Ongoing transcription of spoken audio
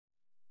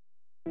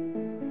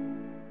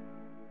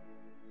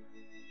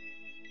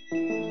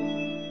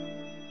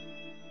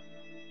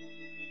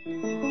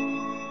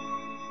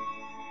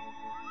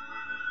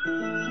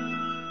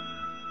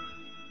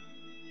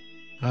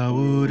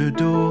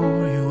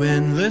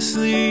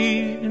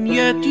endlessly, and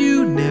yet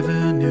you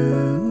never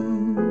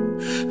knew.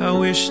 I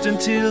wished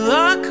until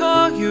I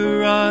caught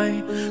your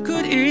eye,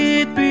 could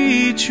it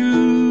be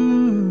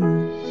true?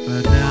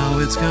 But now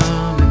it's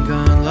come and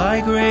gone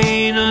like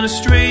rain on a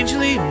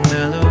strangely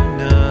mellow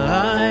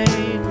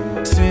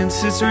night.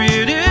 Since it's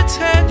reared its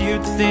head,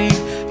 you'd think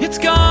it's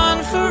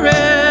gone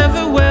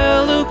forever.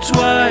 Well, look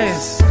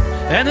twice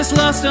and it's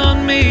lost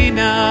on me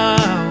now.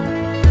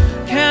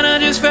 Can I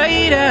just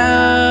fade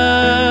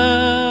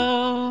out?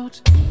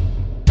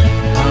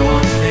 I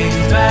want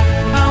things back,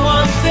 I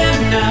want them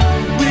now.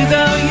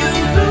 Without you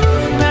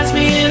moving past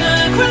me in a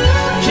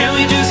crowd, can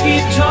we just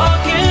keep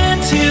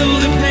talking till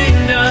the pain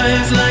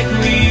dies like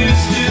we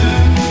used to?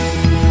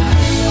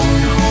 Oh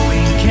no,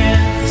 we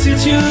can't,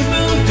 since you've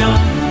moved on.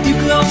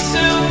 You're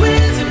closer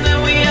with him than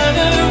we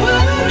ever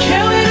were.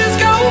 Can we just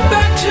go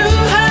back to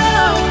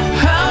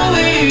how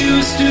we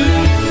used to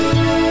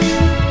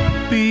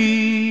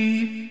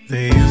be?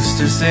 They used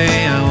to say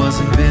I was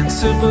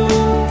invincible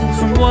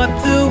from what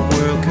the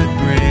world could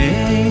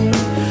bring,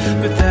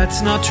 but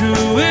that's not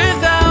true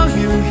without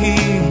you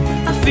here.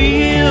 I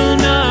feel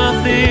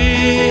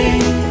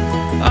nothing.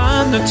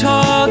 I'm not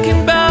talking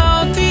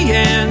about the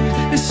end,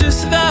 it's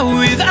just that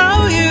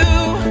without you,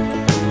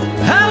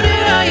 how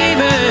did I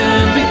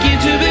even begin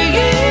to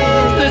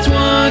begin? That's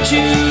what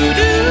you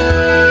do,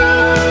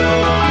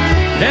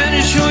 and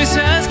your choice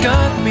has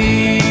got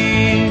me,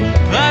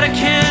 but I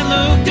can't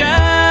look down.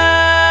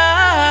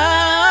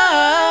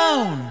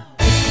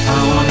 I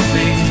want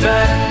things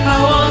back, I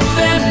want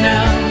them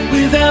now.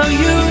 Without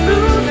you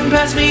moving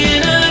past me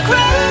in a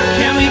crowd,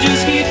 can we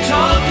just keep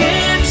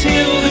talking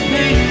till the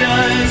pain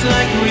dies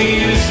like we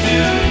used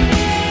to?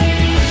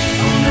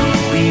 Oh no,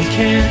 we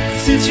can't,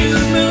 since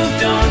you've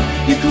moved on.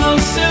 You're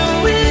closer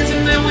with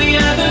him than we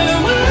ever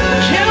were.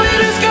 Can we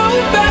just go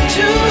back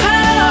to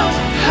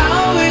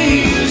how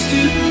we used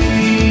to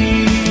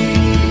be?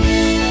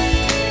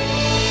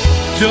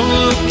 Don't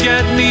look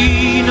at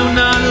me, no,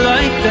 not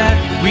like that.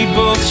 We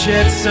both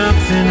shared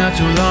something not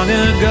too long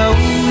ago.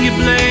 You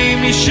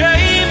blame me,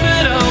 shame,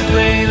 but I'll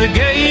play the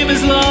game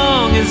as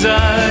long as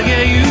I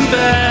get you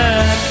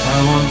back. I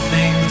want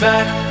things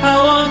back, I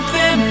want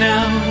them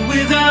now.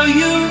 Without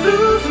you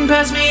moving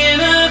past me in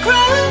a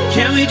crowd,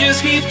 can we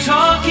just keep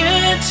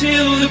talking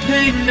till the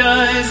pain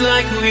dies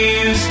like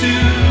we used to?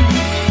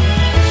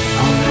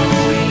 Oh no,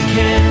 we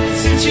can't,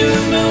 since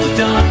you've moved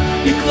on.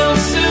 You're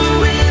closer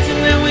with him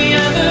than we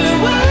ever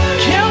were.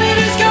 Can we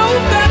just go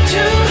back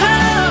to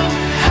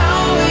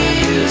how we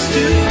used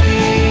to be?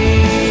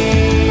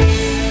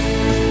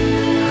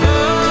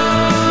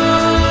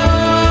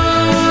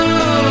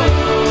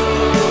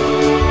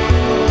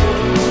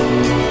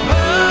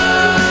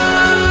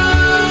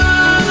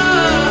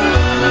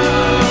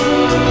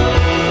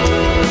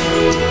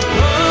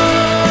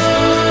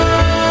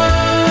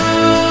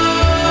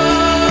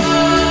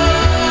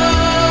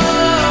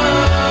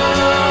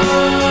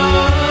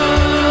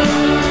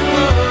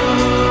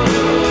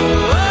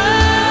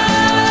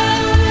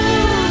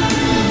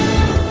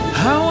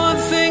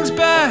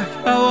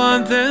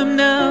 Them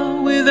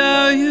now.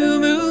 Without you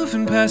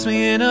moving past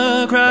me in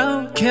a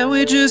crowd, can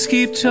we just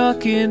keep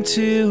talking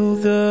till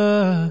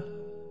the